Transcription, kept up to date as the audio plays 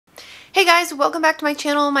Hey guys, welcome back to my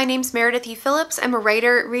channel. My name's Meredith E. Phillips. I'm a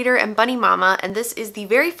writer, reader, and bunny mama, and this is the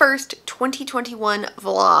very first 2021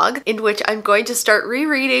 vlog in which I'm going to start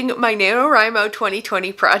rereading my NaNoWriMo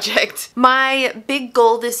 2020 project. My big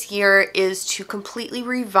goal this year is to completely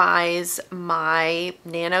revise my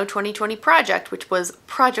Nano 2020 project, which was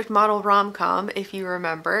Project Model Rom-Com, if you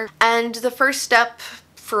remember. And the first step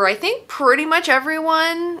for I think pretty much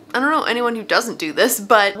everyone, I don't know anyone who doesn't do this,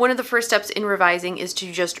 but one of the first steps in revising is to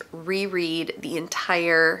just reread the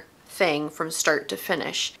entire thing from start to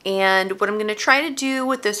finish. And what I'm going to try to do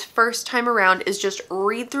with this first time around is just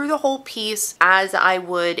read through the whole piece as I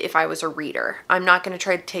would if I was a reader. I'm not going to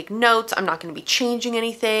try to take notes. I'm not going to be changing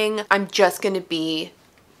anything. I'm just going to be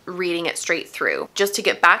reading it straight through just to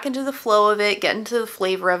get back into the flow of it, get into the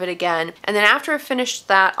flavor of it again. And then after I've finished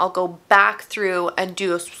that, I'll go back through and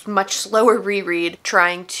do a much slower reread,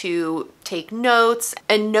 trying to take notes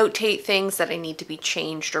and notate things that I need to be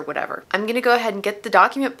changed or whatever. I'm gonna go ahead and get the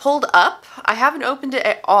document pulled up. I haven't opened it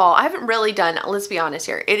at all. I haven't really done, let's be honest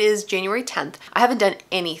here, it is January 10th. I haven't done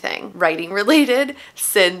anything writing related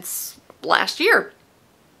since last year,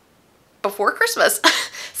 before Christmas.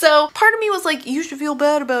 So part of me was like, you should feel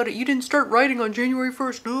bad about it. You didn't start writing on January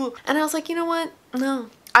 1st. No. And I was like, you know what? No.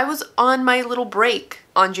 I was on my little break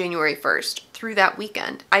on January 1st through that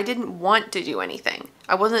weekend. I didn't want to do anything.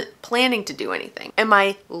 I wasn't planning to do anything. Am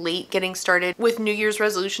I late getting started with New Year's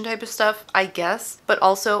resolution type of stuff? I guess, but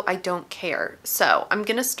also I don't care. So I'm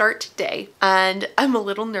gonna start today, and I'm a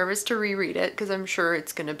little nervous to reread it because I'm sure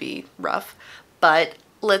it's gonna be rough, but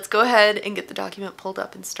let's go ahead and get the document pulled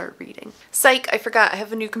up and start reading. Psych, I forgot I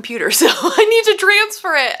have a new computer, so I need to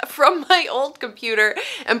transfer it from my old computer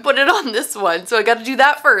and put it on this one. So I gotta do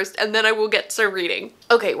that first, and then I will get to reading.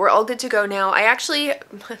 Okay, we're all good to go now. I actually,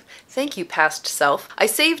 thank you past self, I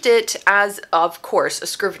saved it as, of course, a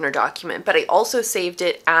Scrivener document, but I also saved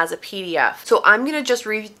it as a PDF. So I'm gonna just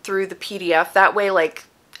read through the PDF. That way, like,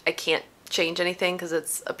 I can't change anything because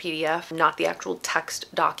it's a PDF, not the actual text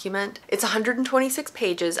document. It's 126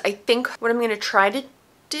 pages. I think what I'm going to try to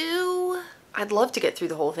do, I'd love to get through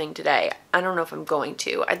the whole thing today. I don't know if I'm going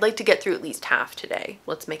to. I'd like to get through at least half today.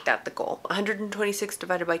 Let's make that the goal. 126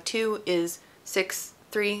 divided by 2 is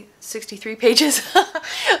 63 pages.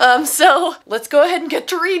 So let's go ahead and get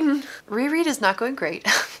to reading. Reread is not going great.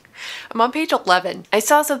 I'm on page 11. I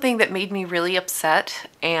saw something that made me really upset,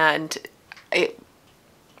 and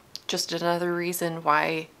just another reason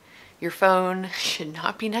why your phone should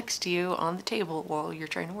not be next to you on the table while you're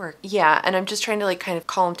trying to work. Yeah, and I'm just trying to like kind of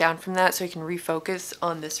calm down from that so I can refocus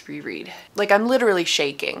on this reread. Like, I'm literally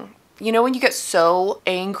shaking. You know when you get so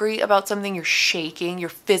angry about something, you're shaking, you're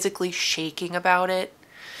physically shaking about it?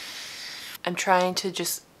 I'm trying to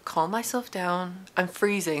just calm myself down. I'm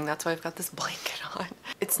freezing, that's why I've got this blanket on.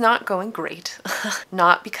 It's not going great.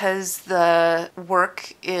 Not because the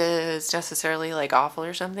work is necessarily like awful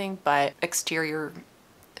or something, but exterior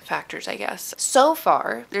factors, I guess. So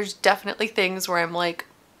far, there's definitely things where I'm like,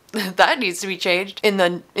 that needs to be changed in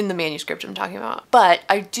the manuscript I'm talking about. But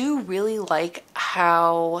I do really like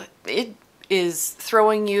how it is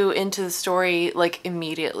throwing you into the story like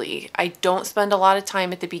immediately. I don't spend a lot of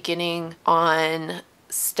time at the beginning on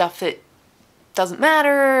stuff that doesn't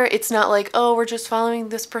matter. It's not like, oh, we're just following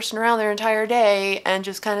this person around their entire day and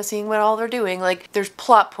just kind of seeing what all they're doing. Like, there's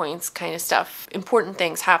plot points kind of stuff, important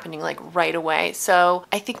things happening like right away. So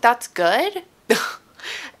I think that's good.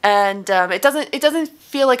 And it doesn't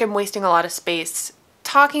feel like I'm wasting a lot of space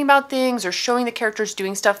talking about things or showing the characters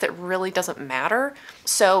doing stuff that really doesn't matter.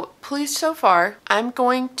 So pleased so far. I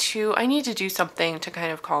need to do something to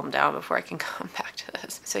kind of calm down before I can come back to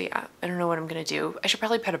this. So yeah, I don't know what I'm gonna do. I should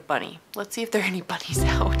probably pet a bunny. Let's see if there are any bunnies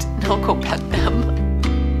out and I'll go pet them.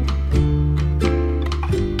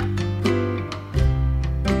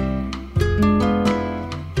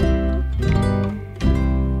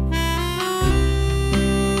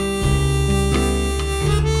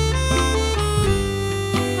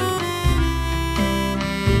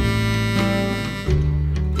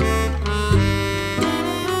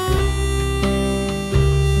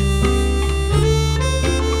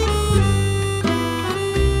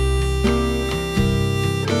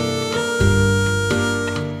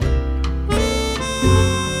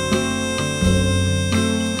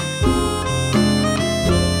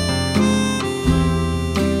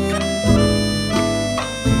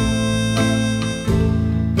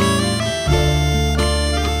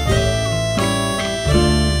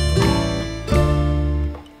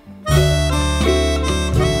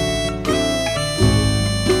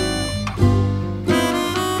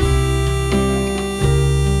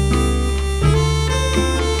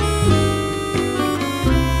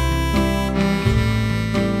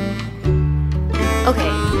 Okay,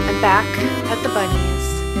 I'm back at the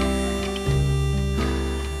Bunnies.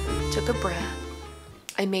 Took a breath.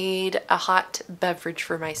 I made a hot beverage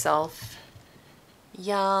for myself.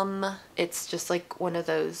 Yum. It's just like one of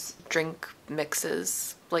those drink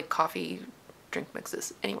mixes, like coffee drink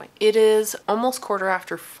mixes. Anyway, it is almost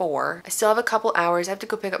 4:15. I still have a couple hours. I have to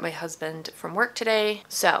go pick up my husband from work today.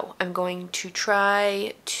 So I'm going to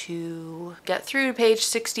try to get through to page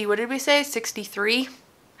 60. What did we say? 63?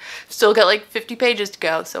 Still got like 50 pages to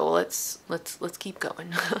go, so let's keep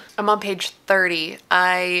going. I'm on page 30.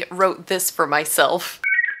 I wrote this for myself.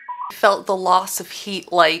 I felt the loss of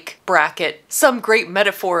heat like bracket. Some great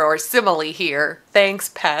metaphor or simile here. Thanks,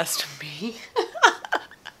 past me.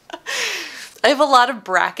 I have a lot of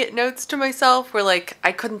bracket notes to myself where like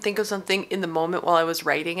I couldn't think of something in the moment while I was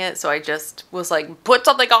writing it, so I just was like, put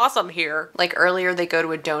something awesome here. Like earlier they go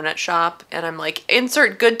to a donut shop and I'm like,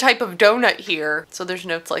 insert good type of donut here. So there's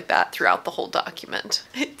notes like that throughout the whole document.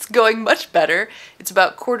 It's going much better. It's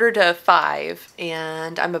about 4:45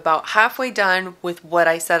 and I'm about halfway done with what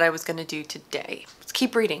I said I was gonna do today. Let's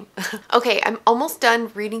keep reading. Okay, I'm almost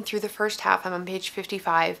done reading through the first half. I'm on page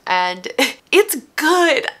 55 and it's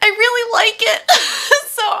good. I really like it.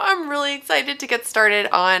 So I'm really excited to get started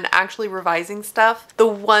on actually revising stuff. The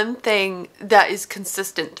one thing that is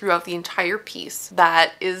consistent throughout the entire piece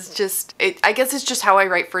that is just, I guess it's just how I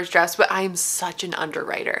write first drafts, but I am such an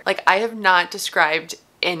underwriter. Like I have not described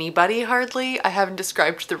anybody hardly. I haven't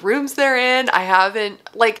described the rooms they're in. I haven't,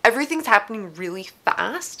 like everything's happening really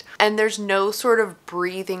fast and there's no sort of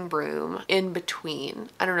breathing room in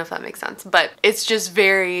between. I don't know if that makes sense, but it's just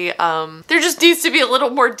very, there just needs to be a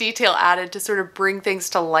little more detail added to sort of bring things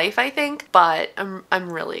to life, I think, but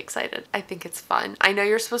I'm really excited. I think it's fun. I know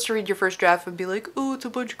you're supposed to read your first draft and be like, oh, it's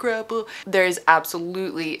a bunch of crap. There's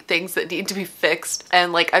absolutely things that need to be fixed.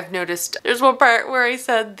 And like I've noticed there's one part where I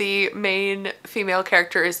said the main female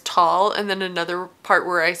character is tall and then another part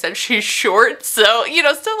where I said she's short. So, you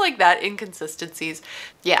know, stuff like that, inconsistencies.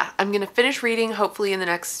 Yeah, I'm gonna finish reading hopefully in the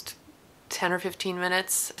next 10 or 15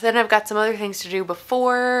 minutes. Then I've got some other things to do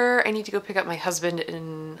before I need to go pick up my husband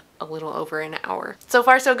in a little over an hour. So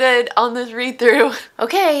far so good on this read through.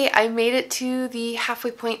 Okay, I made it to the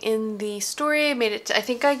halfway point in the story. I made it to,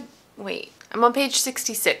 I'm on page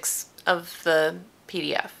 66 of the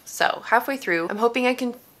PDF. So halfway through. I'm hoping I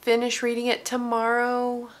can finish reading it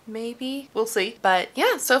tomorrow, maybe. We'll see. But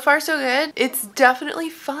yeah, so far so good. It's definitely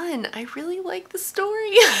fun. I really like the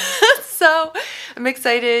story. So I'm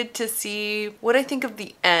excited to see what I think of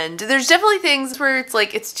the end. There's definitely things where it's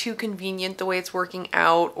like it's too convenient the way it's working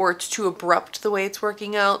out or it's too abrupt the way it's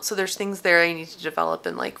working out. So there's things there I need to develop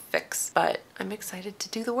and like fix. But I'm excited to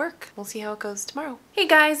do the work. We'll see how it goes tomorrow. Hey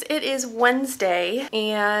guys, it is Wednesday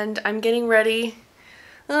and I'm getting ready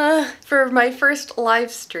for my first live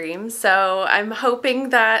stream, so I'm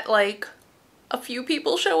hoping that like a few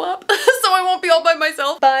people show up so I won't be all by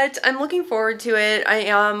myself, but I'm looking forward to it. I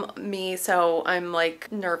am me, so I'm like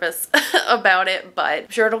nervous about it, but I'm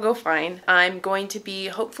sure it'll go fine. I'm going to be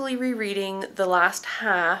hopefully rereading the last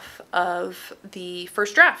half of the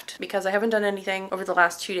first draft because I haven't done anything over the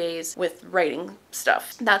last 2 days with writing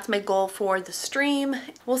stuff. That's my goal for the stream.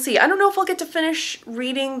 We'll see. I don't know if I'll get to finish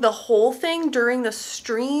reading the whole thing during the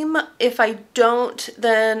stream. If I don't,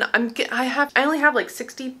 then I only have like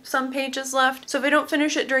 60 some pages left. So if I don't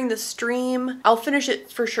finish it during the stream, I'll finish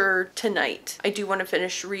it for sure tonight. I do want to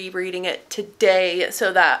finish rereading it today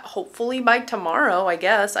so that hopefully by tomorrow, I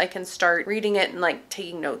guess, I can start reading it and like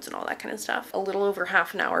taking notes and all that kind of stuff. A little over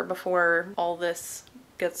half an hour before all this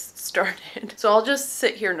gets started. So I'll just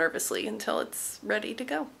sit here nervously until it's ready to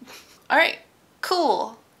go. All right,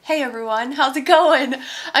 cool. Hey everyone, how's it going?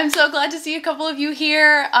 I'm so glad to see a couple of you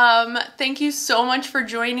here. Thank you so much for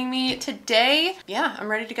joining me today. Yeah, I'm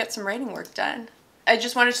ready to get some writing work done. I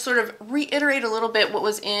just wanted to sort of reiterate a little bit what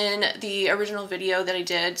was in the original video that I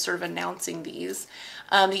did, sort of announcing these.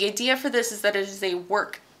 The idea for this is that it is a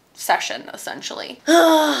work session, essentially.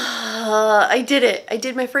 I did it. I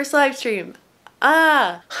did my first live stream.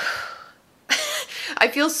 I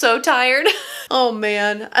feel so tired. Oh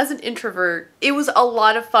man, as an introvert, it was a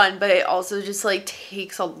lot of fun, but it also just like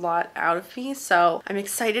takes a lot out of me. So I'm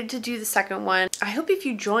excited to do the second one. I hope if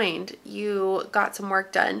you joined, you got some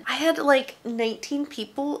work done. I had like 19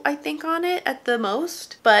 people, I think, on it at the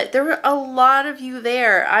most, but there were a lot of you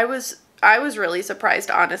there. I was really surprised,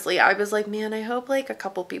 honestly. I was like, man, I hope like a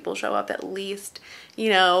couple people show up at least, you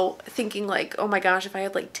know, thinking like, oh my gosh, if I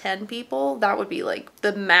had like 10 people, that would be like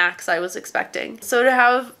the max I was expecting. So to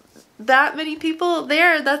have that many people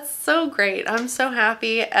there. That's so great. I'm so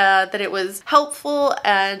happy that it was helpful,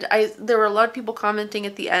 and there were a lot of people commenting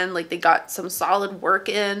at the end like they got some solid work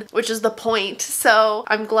in, which is the point. So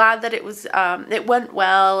I'm glad that it was it went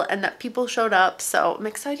well and that people showed up. So I'm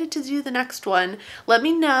excited to do the next one. Let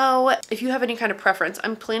me know if you have any kind of preference.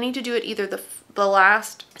 I'm planning to do it either the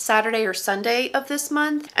last Saturday or Sunday of this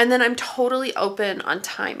month, and then I'm totally open on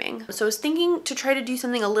timing. So I was thinking to try to do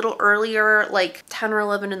something a little earlier, like 10 or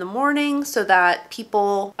 11 in the morning, so that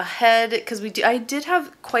people ahead, because I did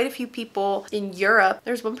have quite a few people in Europe.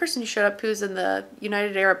 There's one person who showed up who's in the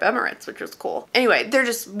United Arab Emirates, which was cool. Anyway, they're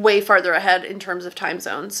just way farther ahead in terms of time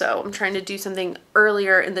zone, so I'm trying to do something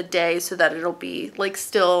earlier in the day so that it'll be like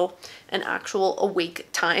still an actual awake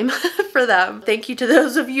time for them. Thank you to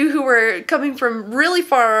those of you who were coming from really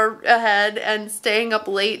far ahead and staying up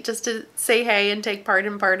late just to say hey and take part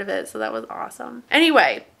in part of it. So that was awesome.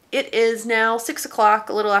 Anyway, it is now 6 o'clock,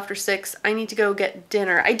 a little after 6. I need to go get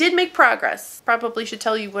dinner. I did make progress. Probably should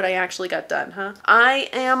tell you what I actually got done, huh? I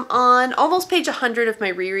am on almost page 100 of my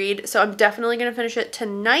reread, so I'm definitely gonna finish it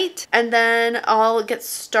tonight, and then I'll get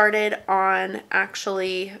started on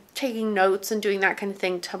actually taking notes and doing that kind of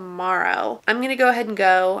thing tomorrow. I'm gonna go ahead and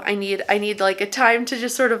go. I need like a time to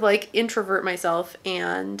just sort of like introvert myself,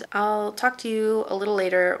 and I'll talk to you a little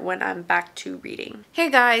later when I'm back to reading. Hey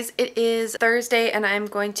guys, it is Thursday and I'm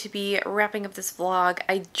going to be wrapping up this vlog.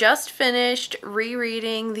 I just finished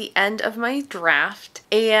rereading the end of my draft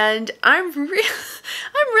and I'm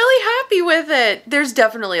really happy with it. There's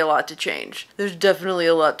definitely a lot to change. I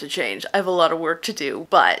have a lot of work to do,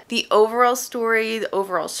 but the overall story, the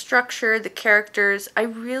overall structure, the characters, I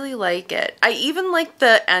really like it. I even like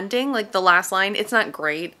the ending, like the last line. It's not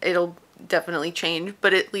great. It'll definitely change,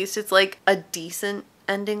 but at least it's like a decent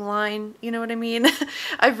ending line, you know what I mean?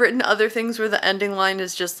 I've written other things where the ending line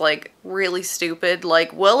is just like really stupid,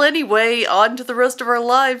 like, well, anyway, on to the rest of our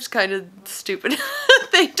lives, kind of stupid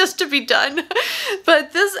thing just to be done.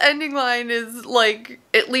 But this ending line is like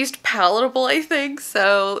at least palatable, I think.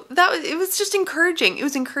 So it was just encouraging. It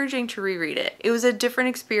was encouraging to reread it. It was a different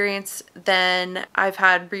experience than I've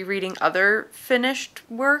had rereading other finished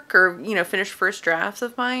work or, you know, finished first drafts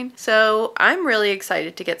of mine. So I'm really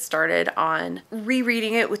excited to get started on rereading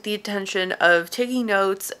it with the intention of taking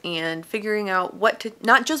notes and figuring out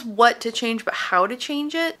not just what to change, but how to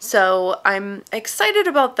change it. So I'm excited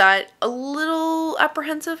about that. A little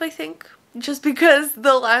apprehensive, I think, just because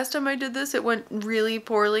the last time I did this, it went really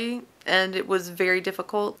poorly and it was very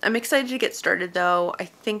difficult. I'm excited to get started though. I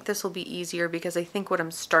think this will be easier because I think what I'm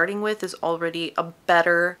starting with is already a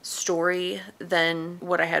better story than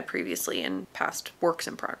what I had previously in past works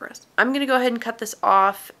in progress. I'm gonna go ahead and cut this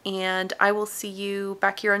off and I will see you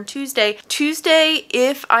back here on Tuesday. Tuesday,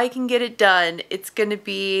 if I can get it done, it's gonna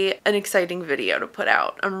be an exciting video to put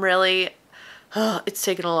out. It's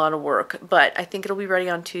taken a lot of work, but I think it'll be ready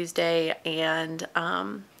on Tuesday and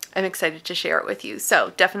I'm excited to share it with you.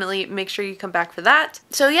 So definitely make sure you come back for that.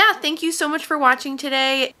 So yeah, thank you so much for watching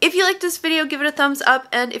today. If you liked this video, give it a thumbs up.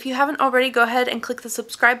 And if you haven't already, go ahead and click the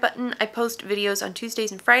subscribe button. I post videos on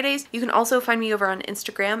Tuesdays and Fridays. You can also find me over on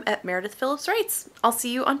Instagram at Meredith Phillips Writes. I'll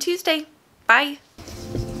see you on Tuesday. Bye.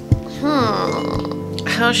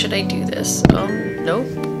 How should I do this? Oh, nope,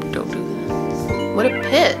 don't do that. What a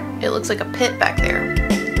pit. It looks like a pit back there.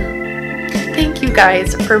 Thank you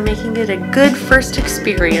guys for making it a good first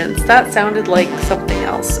experience. That sounded like something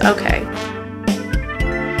else. Okay.